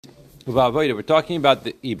We're talking about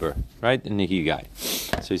the Iber, right? The Nihi guy.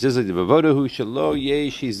 So he says like the Bavoda who shalo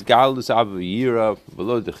yeshis galus avayira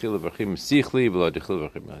below the chil v'chim sichli below the chil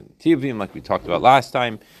v'chim tivim, like we talked about last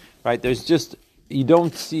time, right? There's just, you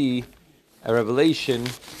don't see a revelation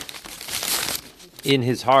in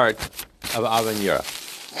his heart of avayira,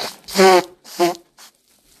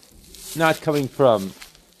 not coming from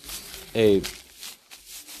a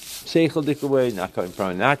seichel way, not coming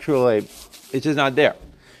from a natural way. It's just not there.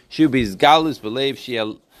 Shubis galus believe she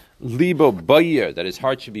libo bayer, that his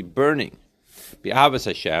heart should be burning. Be'avas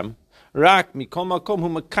Hashem. Rak mikol makom hu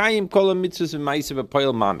makayim kol mitzvahs v'maisav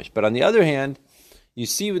v'poil mamish. But on the other hand, you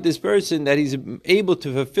see with this person that he's able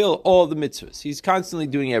to fulfill all the mitzvahs. He's constantly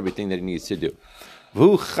doing everything that he needs to do.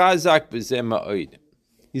 V'hu chazak b'zeh ma'od.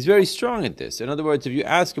 He's very strong at this. In other words, if you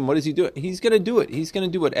ask him what does he do, he's going to do it. He's going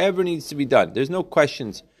to do whatever needs to be done. There's no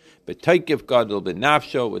questions. But taikif God will be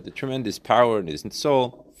nafsho, with the tremendous power in his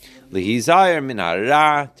soul. Lihizayir min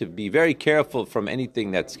hara, to be very careful from anything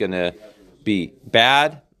that's going to be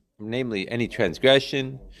bad, namely any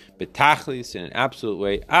transgression. But tachlis, in an absolute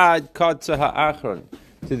way, ad katsa ha'achron,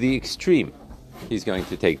 to the extreme. He's going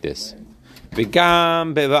to take this.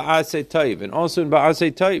 Begam beva'asei toiv, and also in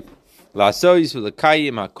ba'asei toiv. Lasois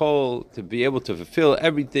v'lekayim hakol, to be able to fulfill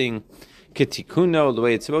everything ketikuno, the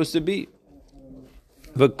way it's supposed to be.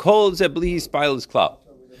 V'kol zebli spilus klal.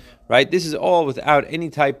 Right? This is all without any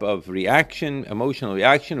type of reaction, emotional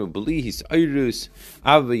reaction, and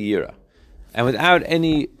without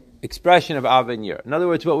any expression of ava and yira. In other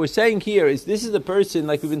words, what we're saying here is this is the person,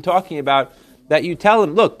 like we've been talking about, that you tell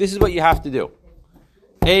him, look, this is what you have to do.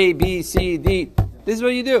 A, B, C, D. This is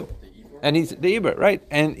what you do. And he's the Iber, right?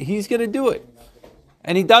 And he's going to do it.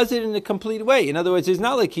 And he does it in a complete way. In other words, it's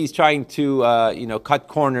not like he's trying to, cut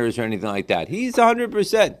corners or anything like that. He's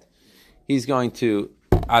 100%. He's going to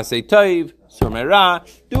Asay Toiv, Surmera,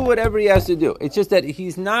 do whatever he has to do. It's just that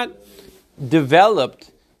he's not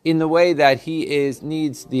developed in the way that he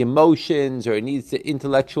needs the emotions or needs the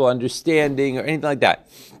intellectual understanding or anything like that.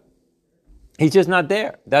 He's just not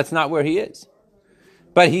there. That's not where he is.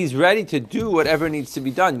 But he's ready to do whatever needs to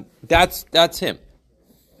be done. That's him.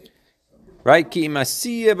 Right? Ki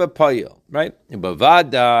imasiya b'payil. Right?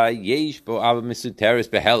 Bavada yesh bo ava misuteris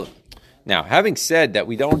behelim. Now, having said that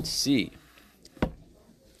we don't see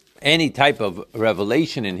any type of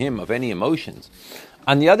revelation in him of any emotions.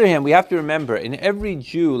 On the other hand, we have to remember, in every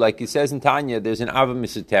Jew, like he says in Tanya, there's an Ava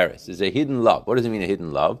Misuteris. There's a hidden love. What does it mean, a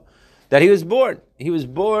hidden love? That he was born. He was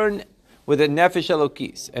born with a Nefesh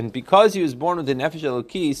Elokis. And because he was born with a Nefesh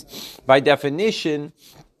Elokis, by definition,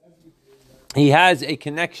 he has a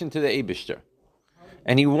connection to the Eibishter.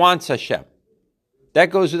 And he wants Hashem.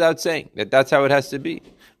 That goes without saying. That's how it has to be.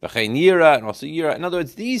 And also Yira. In other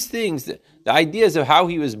words, these things, the ideas of how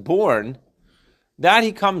he was born, that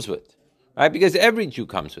he comes with, right? Because every Jew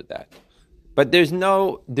comes with that. But there's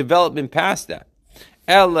no development past that.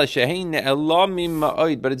 But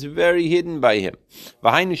it's very hidden by him. Here, the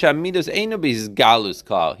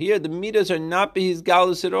midos are not his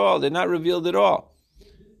galus at all. They're not revealed at all.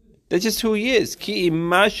 That's just who he is. What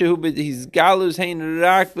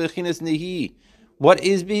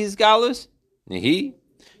is his galus? Nihi.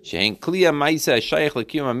 And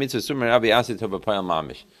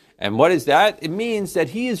what is that? It means that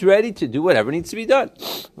he is ready to do whatever needs to be done.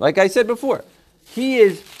 Like I said before,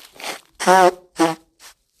 he's the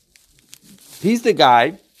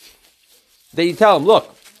guy that you tell him,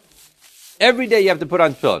 look, every day you have to put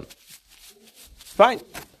on tefillin. Fine.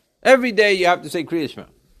 Every day you have to say Kriya Shema.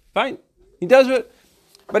 Fine. He does it,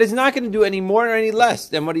 but he's not going to do any more or any less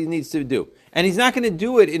than what he needs to do. And he's not going to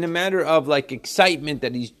do it in a matter of like excitement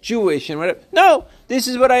that he's Jewish and whatever. No, this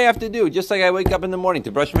is what I have to do. Just like I wake up in the morning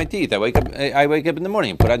to brush my teeth. I wake up in the morning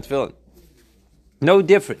and put on tefillin. No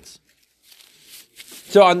difference.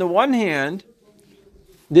 So on the one hand,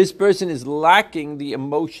 this person is lacking the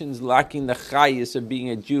emotions, lacking the chayis of being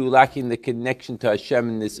a Jew, lacking the connection to Hashem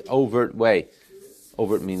in this overt way.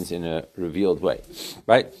 Overt means in a revealed way,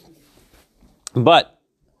 right? But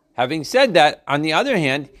having said that, on the other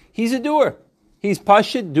hand, he's a doer. He's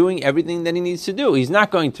pashut doing everything that he needs to do. He's not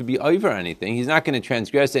going to be over anything. He's not going to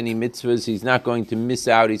transgress any mitzvahs. He's not going to miss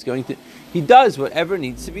out. He does whatever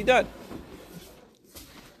needs to be done.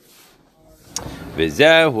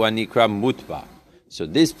 So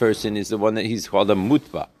this person is the one that he's called a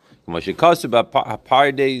mutba.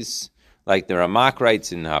 Like the Ramak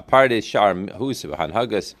writes in Pardes Shar Hus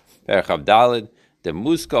Hanhagas Perchav Dalid, the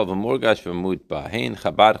Muskal v'Murgash v'Mutba Hein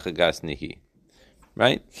Chabad Chagas Nehi.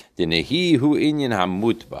 Right? The Nehi hu inyan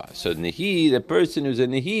hamutba. So Nehi, the person who's a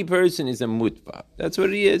Nehi person, is a mutba. That's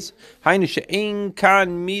what he is. Hainu she'ein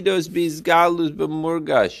kan midos bizgalus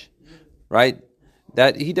b'murgash right?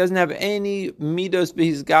 That he doesn't have any midos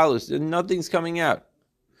behis galus. Nothing's coming out.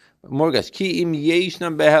 Morgas ki im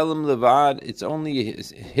yeshna behelim levad. It's only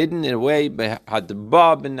hidden away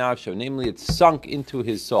hadba benafsho. Namely, it's sunk into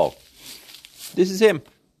his soul. This is him.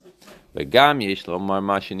 V'gam yesh lomar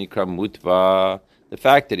ma shenikra mutva. The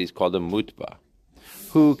fact that he's called a mutva.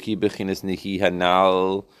 Hu ki bechinas nihi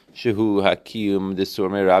hanal shehu hakium desur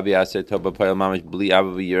me Rabbi Aser toba poel mamash bli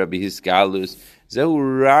ava v'yira behis galus. Zehu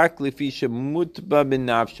rak lefisha mutva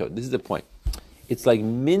benafsho. This is the point. It's like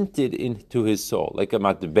minted into his soul, like a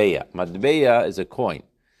matbeya. Matbeya is a coin.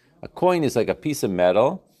 A coin is like a piece of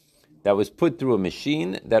metal that was put through a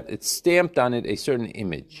machine that it's stamped on it a certain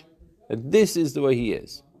image. That this is the way he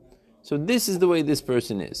is. So this is the way this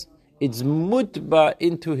person is. It's mutba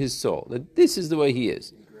into his soul. That this is the way he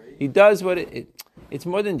is. He does what it's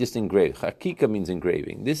more than just engraved. Hakika means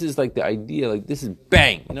engraving. This is like the idea, like this is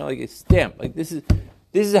bang, like a stamp. Like this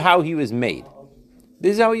is how he was made.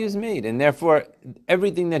 This is how he was made, and therefore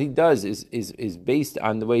everything that he does is based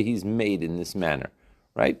on the way he's made in this manner,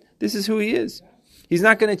 right? This is who he is. He's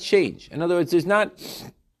not going to change. In other words,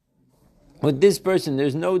 with this person,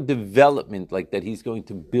 there's no development like that he's going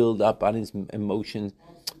to build up on his emotions.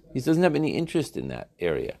 He doesn't have any interest in that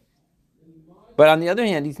area. But on the other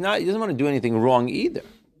hand, he doesn't want to do anything wrong either.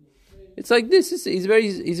 It's like this. He's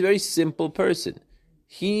a very simple person.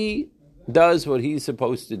 He does what he's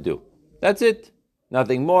supposed to do. That's it.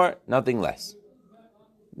 Nothing more, nothing less.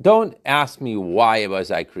 Don't ask me why was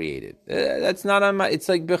I created. That's not on my. It's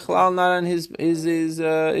like Bichlal not on his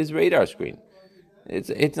radar screen.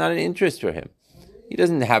 It's not an interest for him. He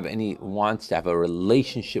doesn't have wants to have a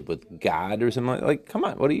relationship with God or something like. Come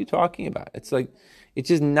on, what are you talking about? It's like it's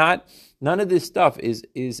just not. None of this stuff is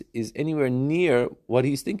anywhere near what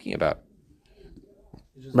he's thinking about.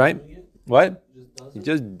 Right? What? He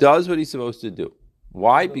just does what he's supposed to do.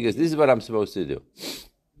 Why? Because this is what I'm supposed to do.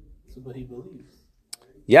 But he believes.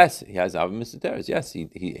 Yes, he has Avim Misteres. Yes, he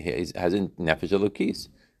has a Nefesh Elokis.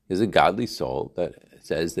 He has a godly soul that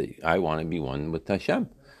says that I want to be one with Hashem.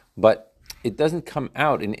 But it doesn't come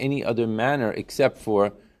out in any other manner except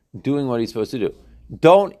for doing what he's supposed to do.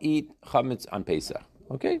 Don't eat chametz on Pesach.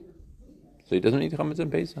 Okay? So he doesn't eat chametz on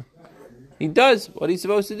Pesach. He does what he's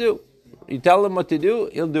supposed to do. You tell him what to do,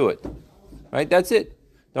 he'll do it. Right? That's it.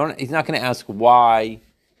 He's not going to ask why.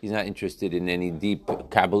 He's not interested in any deep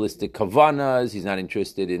Kabbalistic kavanas. He's not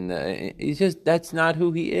interested in that's not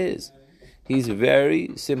who he is. He's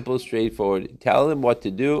very simple, straightforward. Tell him what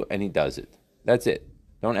to do, and he does it. That's it.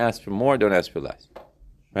 Don't ask for more, don't ask for less.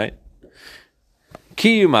 Right?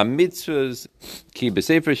 Kiyum mitzvahs ki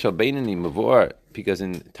b'sefer shel beinani mavor, because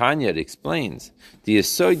in Tanya it explains the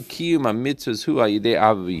yesod kiyum mitzvahs hu ayidei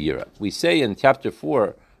aviyira. We say in chapter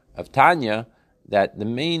 4 of Tanya that the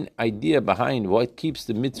main idea behind what keeps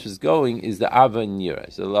the mitzvahs going is the ava and yira,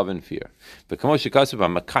 it's the love and fear. Like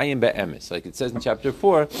it says in chapter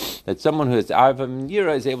 4, that someone who has ava and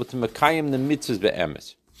yira is able to makayim the mitzvahs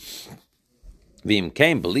be'emes.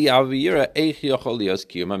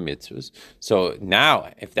 So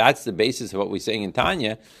now, if that's the basis of what we're saying in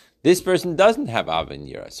Tanya, this person doesn't have ava and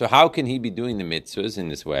yira. So how can he be doing the mitzvahs in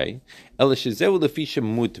this way?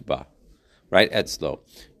 Right, etzlo,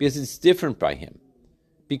 because it's different by him,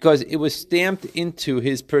 because it was stamped into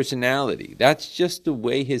his personality. That's just the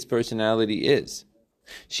way his personality is.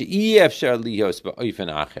 He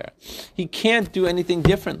can't do anything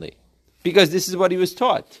differently, because this is what he was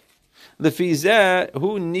taught. That's why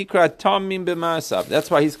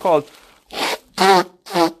he's called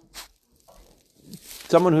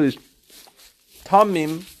someone who is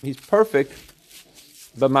tamim. He's perfect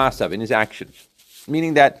b'masav in his actions,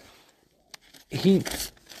 meaning that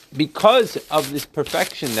because of this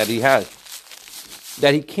perfection that he has,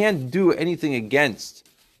 that he can't do anything against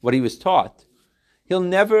what he was taught, he'll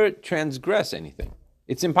never transgress anything.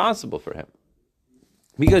 It's impossible for him.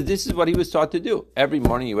 Because this is what he was taught to do. Every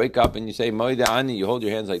morning you wake up and you say, Moed Ani, you hold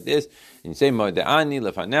your hands like this, and you say, Moed Ani,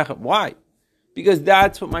 lefanecha. Why? Because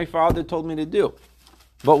that's what my father told me to do.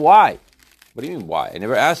 But why? What do you mean why? I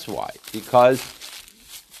never asked why. Because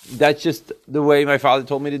that's just the way my father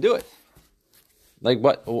told me to do it. Like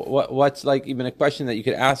what's like even a question that you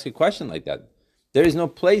could ask a question like that? There is no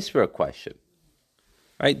place for a question.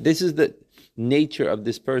 Right? This is the nature of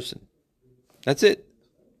this person. That's it.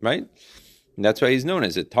 Right? And that's why he's known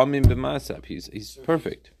as a Tamim b'Masab. He's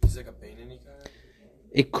perfect. He's like a Beinani guy?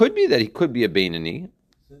 It could be that he could be a Beinani,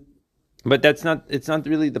 but it's not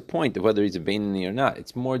really the point of whether he's a Beinani or not.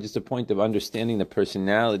 It's more just a point of understanding the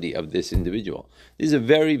personality of this individual. These are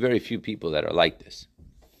very, very few people that are like this.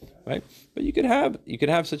 Right? But you could have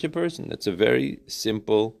such a person that's a very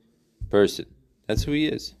simple person. That's who he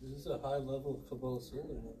is. Is this a high level of Kabbalah soul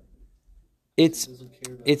or not? It's Doesn't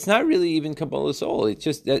care about it's not really even Kabbalah soul. It's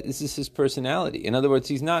just that this is his personality. In other words,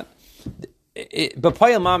 he's not. But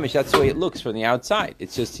Payal Mamish, that's the way it looks from the outside.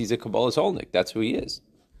 It's just he's a Kabbalah soulnik. That's who he is.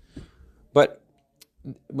 But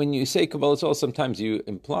when you say Kabbalah soul, sometimes you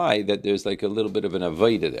imply that there's like a little bit of an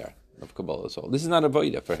avoida there of Kabbalah soul. This is not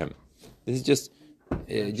avoida for him. This is just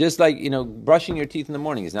like, brushing your teeth in the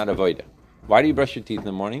morning is not avoida. Why do you brush your teeth in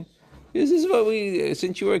the morning? This is what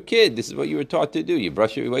since you were a kid, this is what you were taught to do. You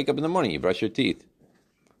wake up in the morning, you brush your teeth.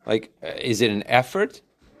 Like, is it an effort?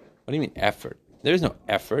 What do you mean effort? There's no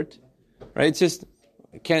effort, right? It's just,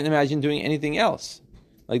 I can't imagine doing anything else.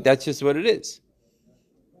 Like, that's just what it is.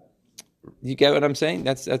 You get what I'm saying?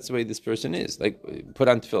 That's the way this person is. Like, put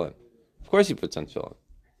on tefillin. Of course he puts on tefillin.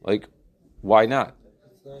 Like, why not?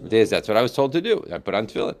 That's what I was told to do. I put on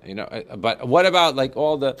tefillin. But what about like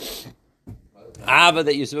all the ava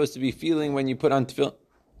that you're supposed to be feeling when you put on tefillin?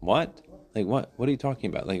 What? Like what? What are you talking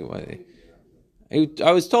about? Like what?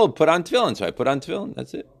 I was told put on tefillin, so I put on tefillin.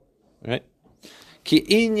 That's it, right? Ki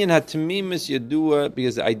inyan hatamimis yadua,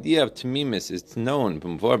 because the idea of tamimis is known.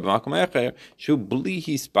 Shu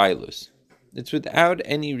blihi spilus. It's without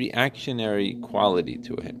any reactionary quality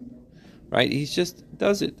to him, right? He just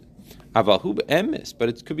does it. Avalhu emes, but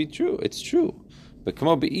it could be true. It's true. But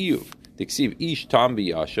kamo beiyuv, diksiv ish tam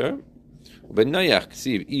biyasher, ubenayach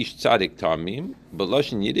ksiv ish tzadik tamim,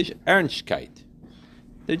 beloshin Yiddish ernstkeit.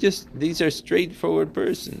 These are straightforward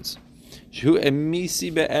persons. Shu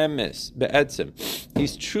emisi beemes beetzem.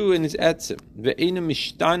 He's true in his etzem. Ve'enu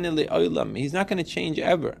mishtane le'olam. He's not going to change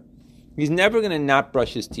ever. He's never going to not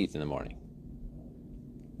brush his teeth in the morning.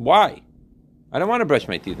 Why? I don't want to brush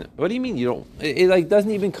my teeth. What do you mean you don't? It like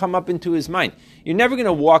doesn't even come up into his mind. You're never going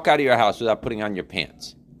to walk out of your house without putting on your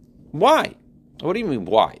pants. Why? What do you mean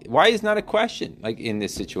why? Why is not a question like in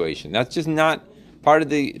this situation. That's just not part of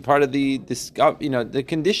the the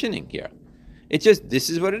conditioning here. It's just this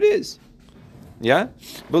is what it is. Yeah?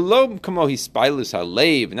 Below kamo he spilus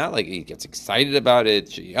halev, not like he gets excited about it.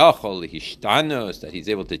 That he's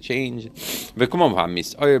able to change. Like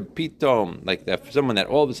that someone that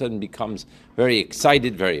all of a sudden becomes very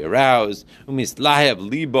excited, very aroused.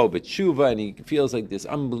 Libo b'tshuva, and he feels like this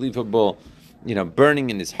unbelievable, burning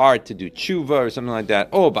in his heart to do tshuva or something like that.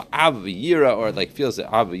 Oh, but aviyira, or like feels that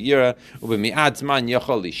aviyira.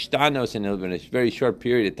 And in a very short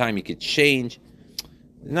period of time he could change.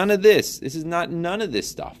 None of this. This is not none of this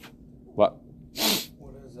stuff. What?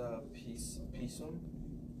 What is pisom?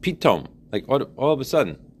 Pitom. Like all of a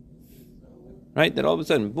sudden. Right? That all of a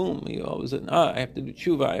sudden, boom, all of a sudden, I have to do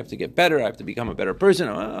tshuva, I have to get better, I have to become a better person.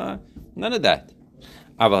 None of that.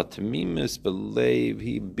 Aval tamimus belev,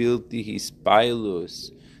 he bilti, he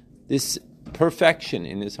spilus. This perfection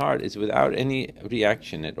in his heart is without any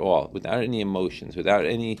reaction at all, without any emotions, without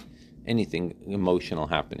anything emotional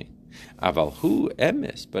happening. Avalhu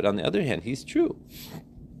emes, but on the other hand, he's true.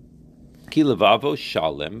 Ki levavo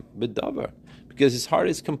shalem bedavar, because his heart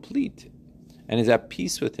is complete and is at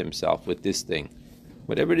peace with himself with this thing,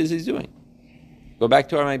 whatever it is he's doing. Go back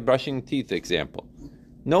to my brushing teeth example.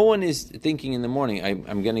 No one is thinking in the morning,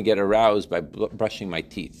 I'm going to get aroused by brushing my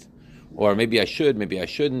teeth, or maybe I should, maybe I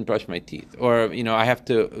shouldn't brush my teeth, or I have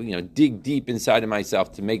to dig deep inside of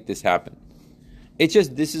myself to make this happen. It's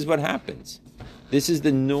just this is what happens. This is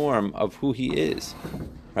the norm of who he is,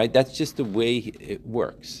 right? That's just the way it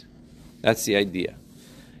works. That's the idea.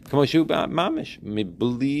 Without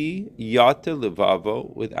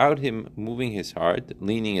him moving his heart,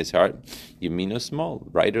 leaning his heart, yamino small,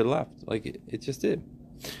 right or left, like it just did.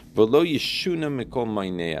 And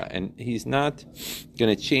he's not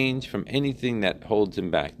going to change from anything that holds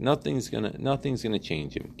him back. Nothing's going to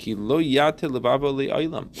change him.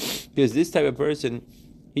 Because this type of person,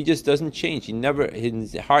 he just doesn't change.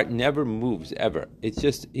 His heart never moves ever. It's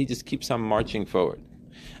just he just keeps on marching forward.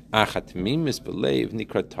 But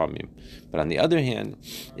on the other hand,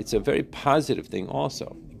 it's a very positive thing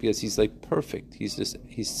also, because he's like perfect.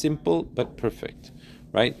 He's simple but perfect,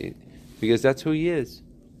 right? Because that's who he is,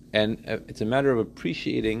 and it's a matter of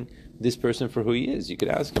appreciating this person for who he is. You could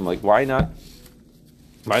ask him, like, why not?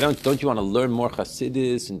 Why don't you want to learn more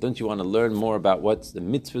Hasidus, and don't you want to learn more about what the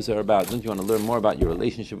mitzvahs are about? Don't you want to learn more about your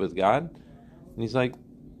relationship with God? And he's like,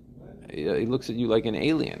 he looks at you like an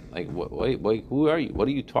alien. Like, wait, who are you? What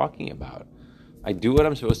are you talking about? I do what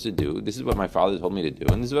I'm supposed to do. This is what my father told me to do,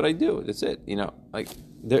 and this is what I do. That's it. Like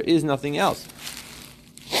there is nothing else.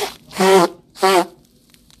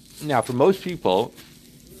 Now, for most people,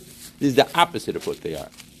 this is the opposite of what they are.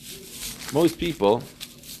 Most people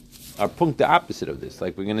are the opposite of this.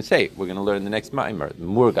 Like we're going to learn the next Maimer,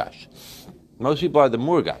 Murgash. Most people are the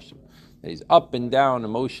Murgash. He's up and down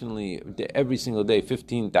emotionally every single day,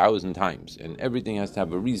 15,000 times, and everything has to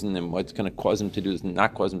have a reason and what's going to cause him to do this, and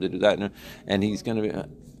not cause him to do that, and he's going to be.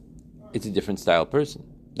 It's a different style person.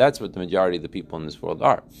 That's what the majority of the people in this world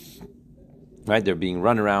are. Right? They're being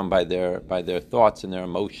run around by their thoughts and their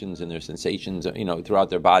emotions and their sensations,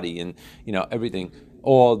 throughout their body and everything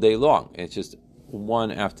all day long. It's just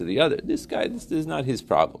one after the other. This guy, this is not his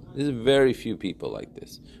problem. There's very few people like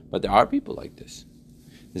this, but there are people like this.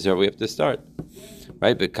 This is where we have to start,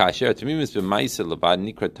 right? But kasher tamimis b'maisa labad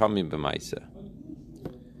nikra tamim b'maisa.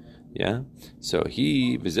 Yeah. So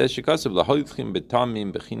he v'zeh shekasav lahoitzchim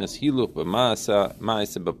b'tamim b'chinas hiluch b'maasa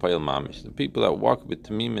ma'isa b'poyel mamish. The people that walk with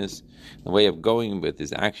tamimis, the way of going with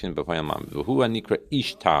his action b'poyel mamish. V'hu nikra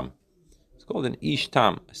ish tam. It's called an ish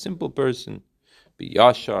tam, a simple person.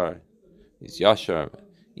 B'yashar, he's yashar.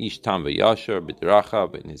 Ish tam v'yashar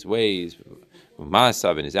b'drachav, in his ways.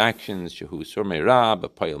 Masav, in his actions, Shehu Surmei Ra,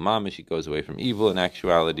 B'Payil Mamish, he goes away from evil in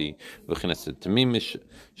actuality. V'chinas Tamimish,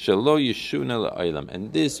 Shelo Yeshuna La'olam.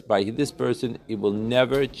 And this, by this person, it will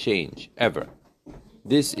never change, ever.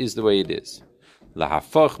 This is the way it is.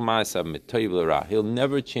 Lahafoch Masav Mitoiv L'Ra. He'll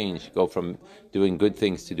never change, go from doing good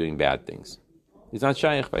things to doing bad things. It's not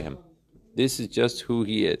shaykh by him. This is just who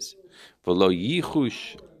he is. V'lo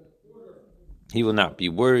Yichush, he will not be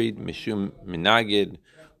worried, Mishum Minagid,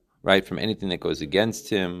 right, from anything that goes against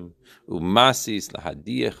him, umasis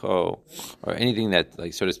lahadiecho, or anything that,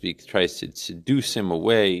 like, so to speak, tries to seduce him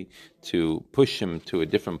away, to push him to a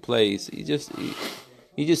different place. He just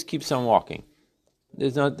keeps on walking.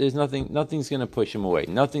 Nothing's going to push him away.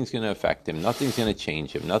 Nothing's going to affect him. Nothing's going to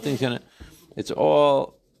change him.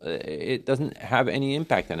 It doesn't have any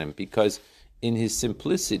impact on him, because in his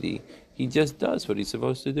simplicity, he just does what he's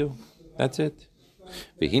supposed to do. That's it.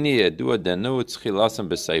 That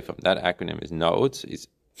acronym is Nautz.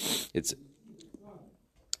 It's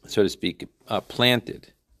so to speak,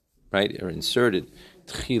 planted, right, or inserted.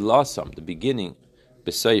 Tchilasam, the beginning,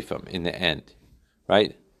 b'seifam, in the end,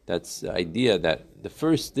 right? That's the idea that the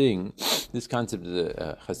first thing, this concept is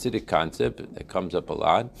a Hasidic concept that comes up a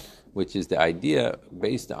lot, which is the idea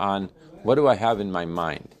based on what do I have in my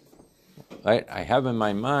mind, right? I have in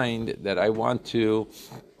my mind that I want to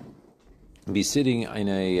be sitting in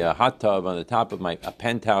a hot tub on the top of a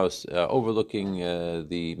penthouse overlooking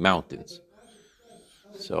the mountains.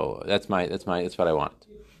 So that's what I want.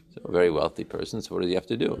 So a very wealthy person. So what does he have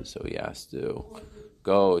to do? So he has to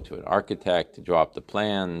go to an architect to draw up the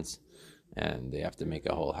plans, and they have to make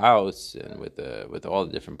a whole house and with all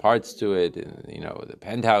the different parts to it, and the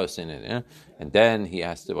penthouse in it. And then he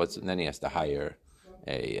has to hire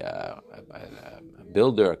a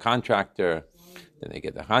builder, a contractor. Then they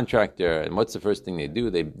get the contractor, and what's the first thing they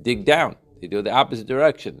do? They dig down. They do the opposite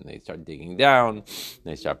direction. They start digging down.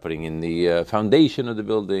 They start putting in the foundation of the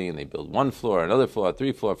building, and they build one floor, another floor,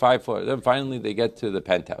 3 floor, 5 floor. Then finally they get to the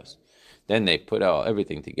penthouse. Then they put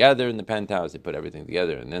everything together in the penthouse. They put everything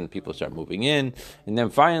together, and then people start moving in. And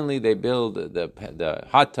then finally they build the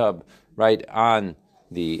hot tub right on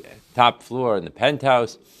the top floor in the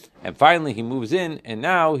penthouse. And finally he moves in, and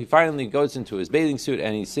now he finally goes into his bathing suit,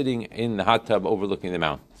 and he's sitting in the hot tub overlooking the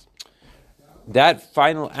mountains. That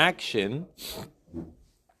final action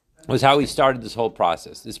was how he started this whole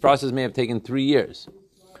process. This process may have taken 3 years,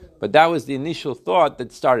 but that was the initial thought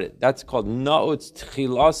that started. That's called Na'utz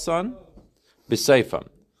Tchilasan B'Seifam.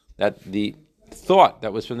 That the thought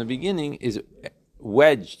that was from the beginning is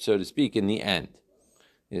wedged, so to speak, in the end,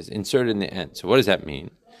 is inserted in the end. So what does that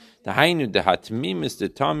mean? That at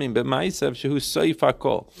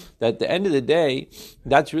the end of the day,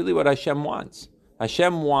 that's really what Hashem wants.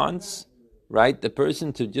 Hashem wants, right, the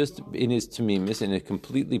person to just, in his tamimis, in a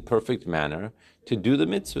completely perfect manner, to do the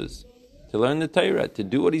mitzvahs, to learn the Torah, to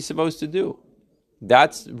do what he's supposed to do.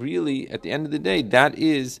 That's really, at the end of the day, that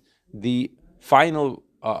is the final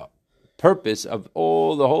purpose of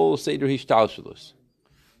the whole Seder Hishtalshelus.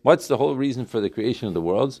 What's the whole reason for the creation of the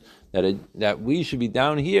worlds? That we should be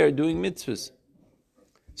down here doing mitzvahs.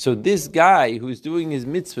 So this guy who's doing his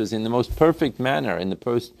mitzvahs in the most perfect manner,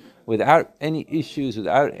 without any issues,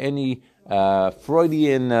 without any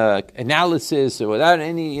Freudian analysis, or without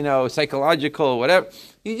any psychological whatever,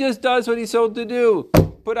 he just does what he's told to do.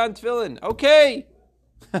 Put on tefillin, okay,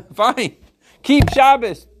 fine. Keep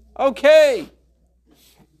Shabbos, okay,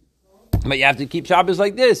 but you have to keep Shabbos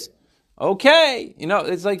like this. Okay,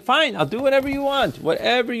 it's like, fine, I'll do whatever you want.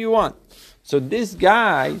 So this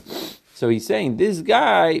guy, he's saying this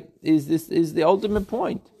guy is the ultimate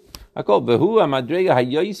point. But on the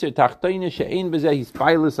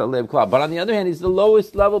other hand, he's the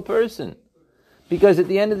lowest level person. Because at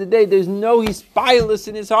the end of the day, there's no hispilus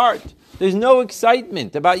in his heart. There's no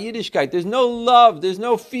excitement about Yiddishkeit. There's no love. There's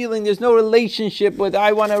no feeling. There's no relationship with,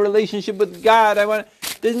 I want a relationship with God.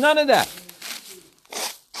 There's none of that.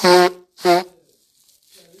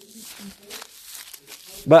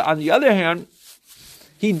 But on the other hand,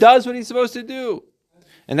 he does what he's supposed to do.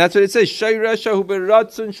 And that's what it says.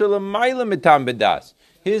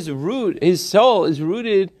 His soul is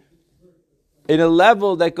rooted in a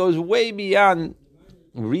level that goes way beyond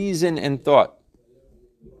reason and thought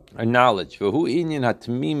or knowledge. Right?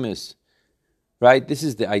 This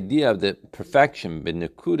is the idea of the perfection. In the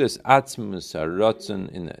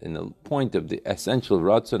point of the essential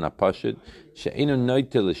ratzon apashid,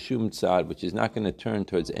 which is not going to turn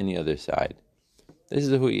towards any other side. This is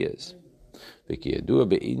who he is. Right?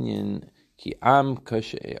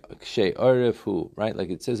 Like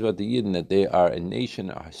it says about the Yidden that they are a nation,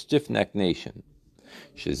 a stiff-necked nation.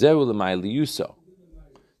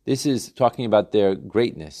 This is talking about their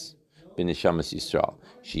greatness. B'neshamas Yisrael.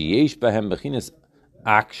 Sheyesh bahem bechinas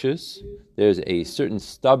akshus. There's a certain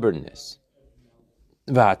stubbornness,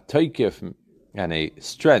 v'hatoykef, and a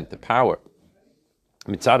strength, a power.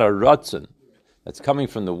 Mitzad haratzon, that's coming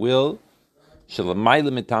from the will. Shelamayla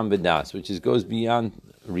mitam v'das, which goes beyond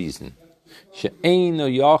reason. She'eino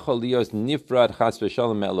yachal lios nifrad chas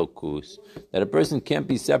v'shalom elokus, that a person can't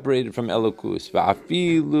be separated from elokus.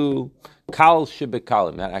 Va'afilu kal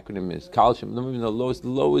shebekalim. That acronym is kal sheb. Even the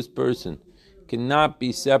lowest person cannot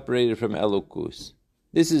be separated from elokus.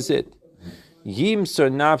 This is it. Yim sar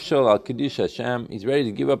nafshol al kiddush Hashem. He's ready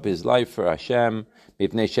to give up his life for Hashem.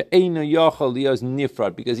 Mipnei she'eino yachal lios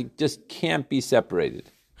nifrad, because he just can't be separated.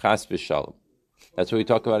 Chas v'shalom. That's what we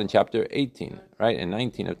talk about in chapter 18, right, and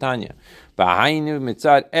 19 of Tanya.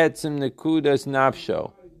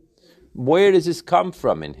 Where does this come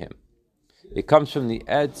from in him? It comes from the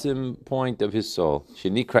etzim point of his soul,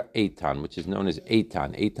 shenikra eitan, which is known as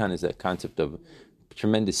eitan. Eitan is a concept of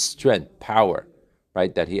tremendous strength, power,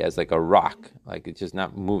 right, that he has like a rock, like it's just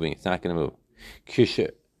not moving, it's not going to move.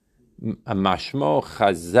 A mashmo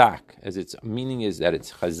chazak, as its meaning is that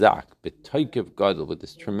it's chazak, b'toikev gadol, with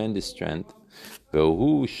this tremendous strength. This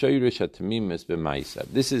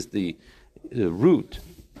is the root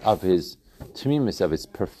of his tamimus, of his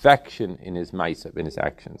perfection in his ma'aseh, in his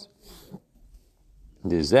actions.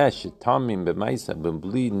 This idea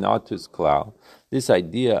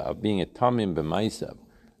of being a tamim b'ma'aseh,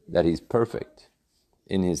 that he's perfect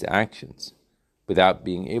in his actions, without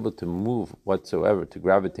being able to move whatsoever, to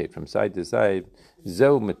gravitate from side to side.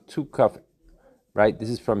 Zeu metukaf, right? This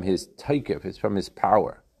is from his taikef, it's from his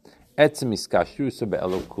power. Because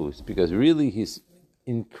really he's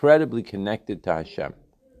incredibly connected to Hashem.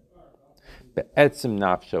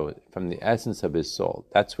 From the essence of his soul.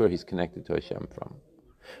 That's where he's connected to Hashem from.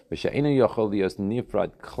 He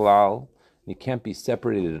can't be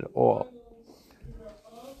separated at all.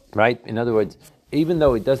 Right? In other words, even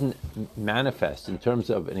though it doesn't manifest in terms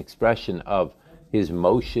of an expression of his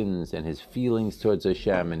emotions and his feelings towards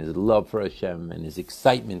Hashem and his love for Hashem and his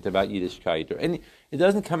excitement about Yiddishkeit, it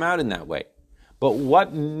doesn't come out in that way. But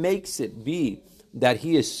what makes it be that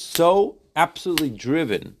he is so absolutely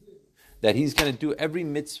driven that he's going to do every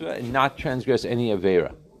mitzvah and not transgress any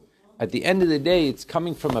avera? At the end of the day, it's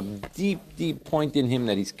coming from a deep, deep point in him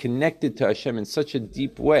that he's connected to Hashem in such a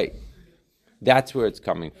deep way. That's where it's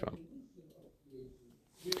coming from.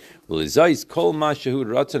 That's why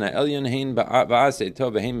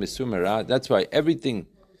everything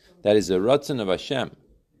that is a ratzon of Hashem,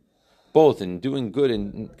 both in doing good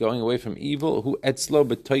and going away from evil, who etzlo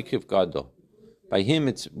b'toikev gadol, by him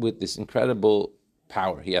it's with this incredible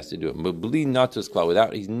power he has to do it.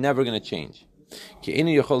 Without, he's never going to change.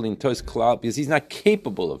 Because he's not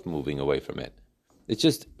capable of moving away from it. It's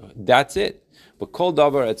just, that's it. But kol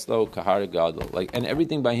davar etzlo kahar gadol, like, and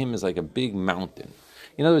everything by him is like a big mountain.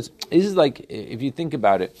 In other words, this is like, if you think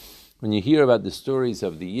about it, when you hear about the stories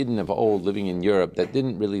of the Yidden of old living in Europe that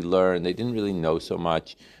didn't really learn, they didn't really know so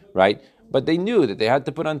much, right? But they knew that they had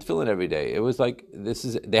to put on tefillin every day. It was like,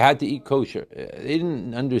 they had to eat kosher. They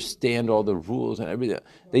didn't understand all the rules and everything.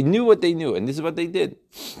 They knew what they knew, and this is what they did.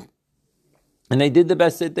 And they did the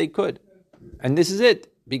best that they could. And this is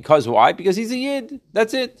it. Because why? Because he's a Yid.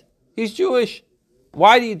 That's it. He's Jewish.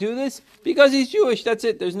 Why do you do this? Because he's Jewish. That's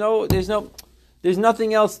it. There's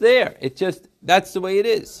nothing else there. It just, that's the way it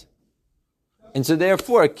is. And so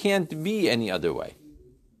therefore, it can't be any other way.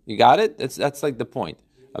 You got it? That's like the point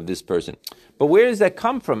of this person. But where does that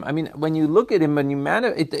come from? I mean, when you look at him, when you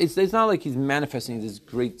it's not like he's manifesting this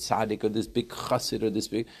great tzaddik or this big chassid or this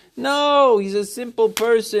big... No, he's a simple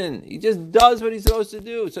person. He just does what he's supposed to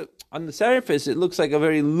do. So on the surface, it looks like a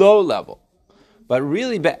very low level. But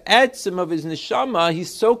really, be'etzim of his neshama,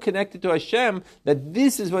 he's so connected to Hashem that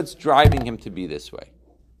this is what's driving him to be this way,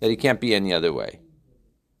 that he can't be any other way.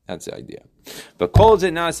 That's the idea. But kol ze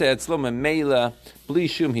nase etzlo memela bli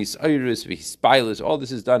shum hisayrus v'hispilus. All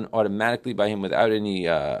this is done automatically by him without any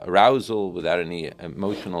arousal, without any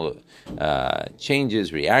emotional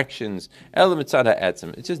changes, reactions. Ela mitzad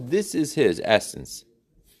ha'etzim. It's just this is his essence.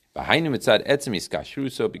 Behind him mitzad etzim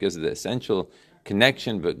iskashruso, because of the essential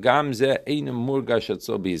connection. But gamze einam murgash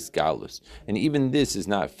atzlo b'hisgalus. And even this is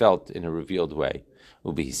not felt in a revealed way.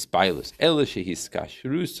 How does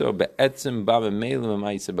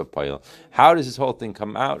this whole thing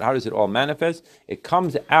come out? How does it all manifest? It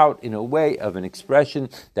comes out in a way of an expression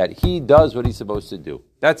that he does what he's supposed to do.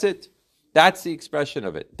 That's it. That's the expression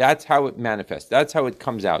of it. That's how it manifests. That's how it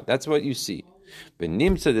comes out. That's what you see. And it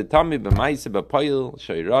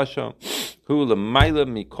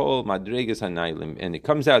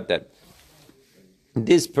comes out that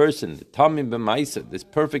this person, the Tamim b'maisa, this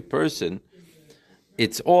perfect person,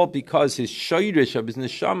 it's all because his shayrish of his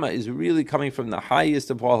neshama is really coming from the highest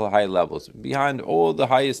of all the high levels, behind all the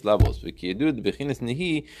highest levels. Because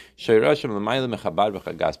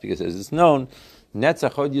as it's known,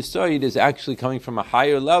 Netzach Hod Yisoid is actually coming from a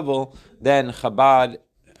higher level than Chabad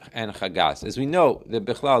and Chagas. As we know, the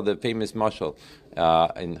Bechlal, the famous mashal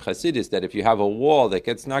in Chassidus, that if you have a wall that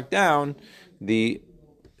gets knocked down, the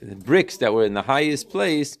bricks that were in the highest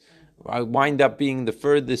place wind up being the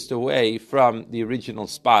furthest away from the original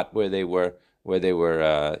spot where they were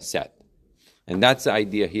set, and that's the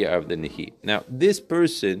idea here of the nihi. Now, this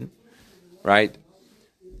person, right,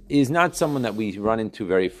 is not someone that we run into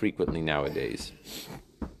very frequently nowadays.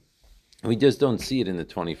 We just don't see it in the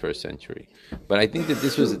 21st century. But I think that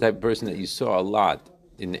this was the type of person that you saw a lot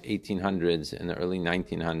in the 1800s, in the early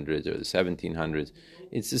 1900s, or the 1700s.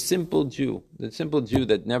 It's a simple Jew,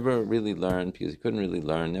 that never really learned because he couldn't really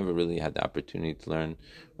learn, never really had the opportunity to learn,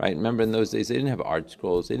 right? Remember in those days, they didn't have art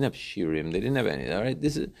scrolls, they didn't have shirim, they didn't have any, all right?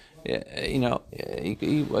 This is, he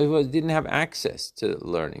didn't have access to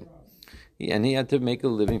learning. And he had to make a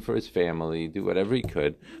living for his family, do whatever he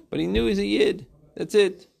could, but he knew he's a Yid, that's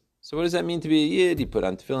it. So what does that mean to be a Yid? He put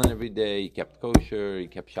on tefillin every day, he kept kosher, he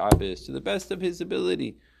kept Shabbos to the best of his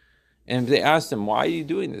ability. And they asked him, why are you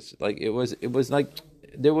doing this? Like, it was like,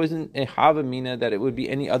 there wasn't a havamina that it would be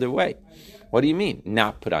any other way. What do you mean,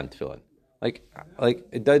 not put on tefillin? Like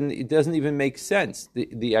it doesn't even make sense.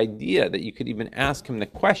 The idea that you could even ask him the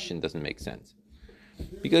question doesn't make sense.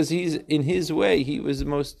 Because he's, in his way, he was the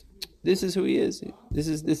most, this is who he is. This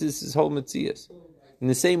is his whole metzias. In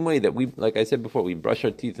the same way that we, like I said before, we brush our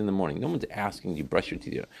teeth in the morning. No one's asking, do you brush your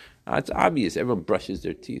teeth? It's obvious. Everyone brushes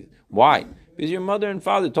their teeth. Why? Because your mother and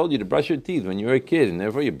father told you to brush your teeth when you were a kid, and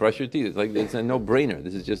therefore you brush your teeth. It's like, it's a no-brainer.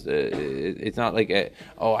 This is just, it's not like,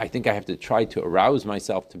 I think I have to try to arouse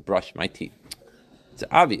myself to brush my teeth. It's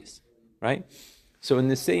obvious, right? So in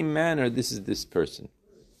the same manner, this is this person.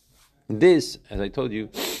 This, as I told you,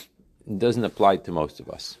 doesn't apply to most of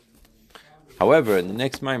us. However, in the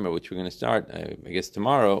next mimer, which we're going to start, I guess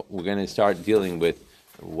tomorrow, we're going to start dealing with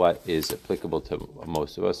what is applicable to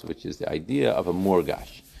most of us, which is the idea of a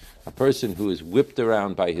morgash, a person who is whipped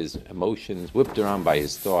around by his emotions, whipped around by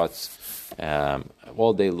his thoughts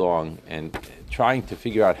all day long, and trying to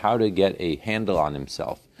figure out how to get a handle on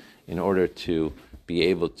himself in order to be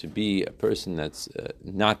able to be a person that's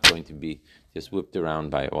not going to be just whipped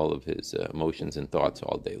around by all of his emotions and thoughts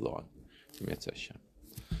all day long.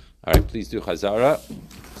 All right, please do Chazara,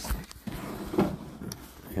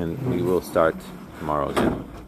 and we will start tomorrow again.